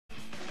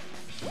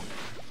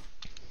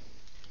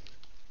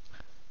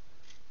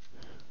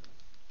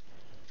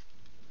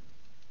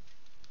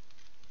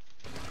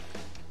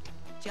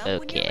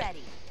Okay.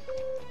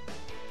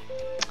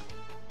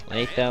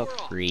 Wipeout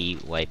free,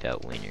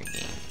 Wipeout winner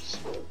games.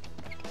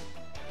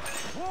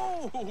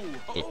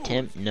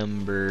 Attempt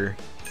number...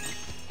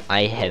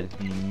 I have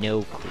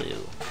no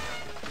clue.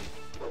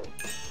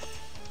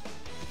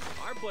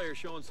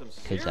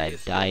 Because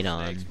I've died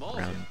on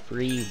round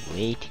 3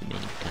 way too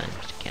many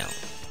times to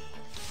count.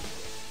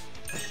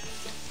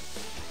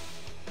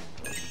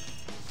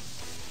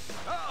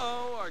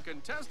 Uh-oh, our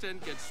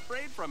contestant gets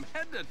sprayed from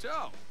head to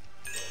toe.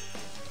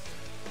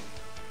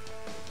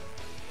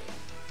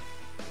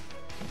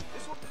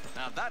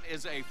 Now that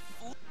is a...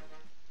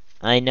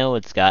 I know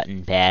it's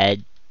gotten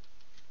bad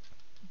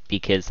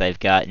because I've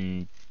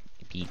gotten...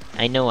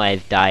 I know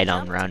I've died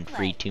on round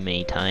 3 too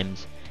many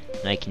times,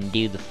 and I can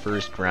do the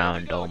first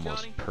round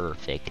almost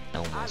perfect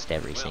almost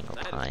every single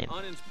time.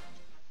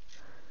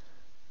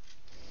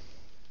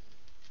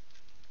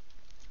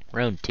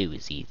 Round 2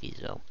 is easy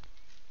though.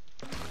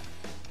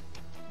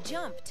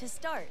 Jump to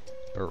start.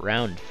 But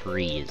round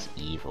 3 is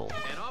evil.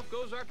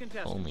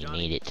 Only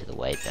made it to the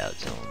wipeout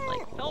zone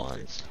like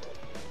once.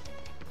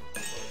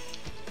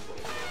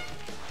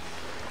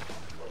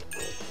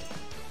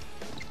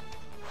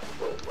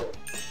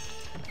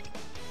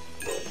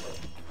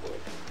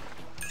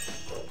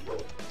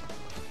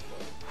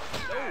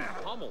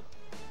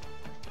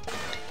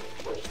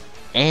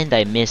 And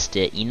I missed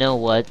it. You know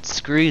what?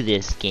 Screw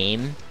this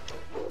game.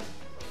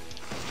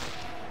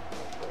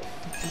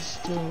 This is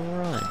still a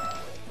run.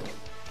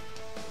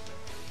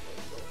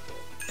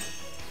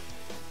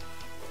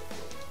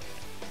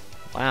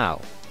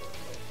 Wow.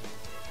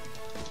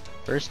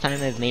 First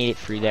time I've made it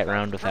through that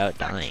round without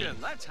dying.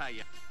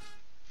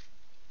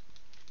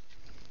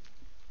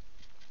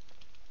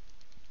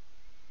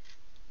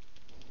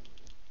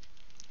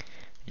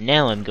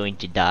 Now I'm going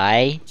to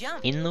die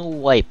in the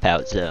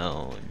wipeout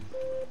zone.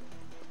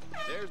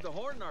 There's the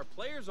horn and our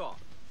player's off.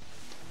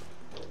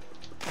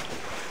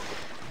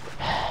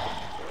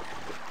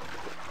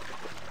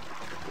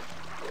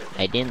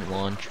 I didn't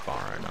launch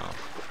far enough.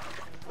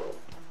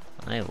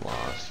 I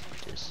lost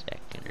a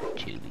second or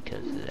two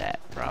because of that,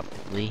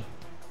 probably.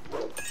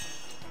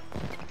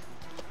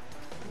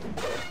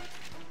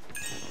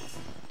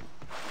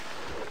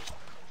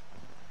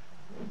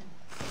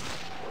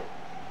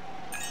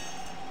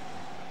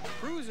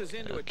 Cruises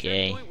into a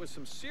checkpoint with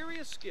some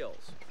serious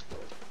skills.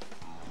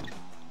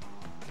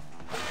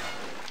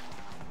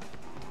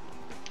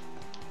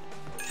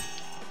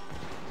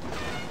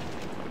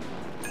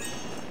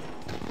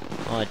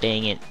 Oh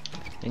dang it.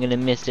 I'm gonna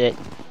miss it.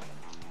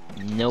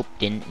 Nope,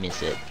 didn't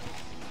miss it.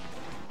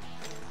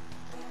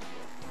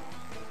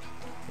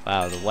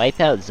 Wow, the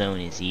wipeout zone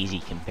is easy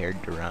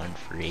compared to round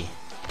 3.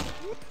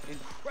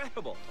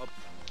 Incredible.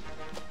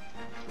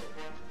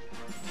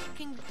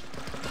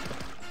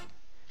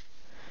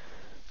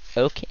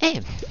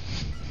 Okay.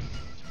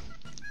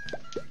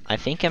 I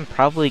think I'm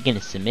probably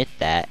gonna submit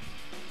that.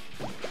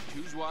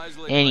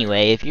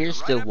 Anyway, if you're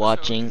still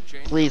watching,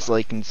 please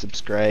like and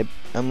subscribe.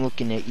 I'm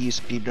looking at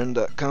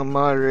uspeedrun.com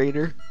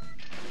moderator.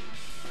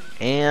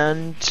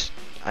 And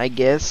I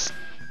guess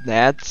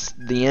that's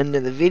the end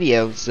of the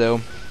video, so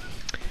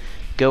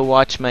go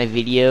watch my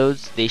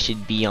videos. They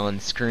should be on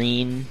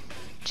screen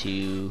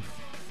to...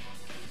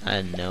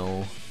 I don't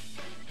know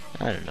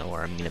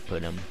where I'm gonna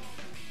put them.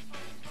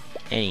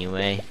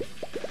 Anyway,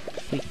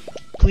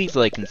 please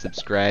like and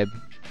subscribe.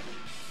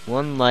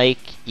 1 like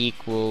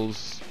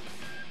equals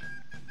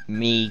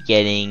me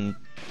getting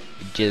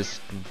just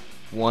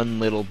 1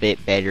 little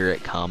bit better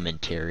at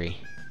commentary.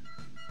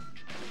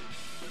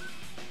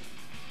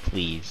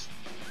 Please.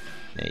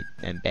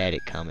 I'm bad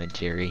at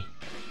commentary.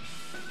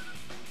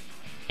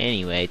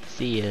 Anyway,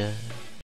 see ya.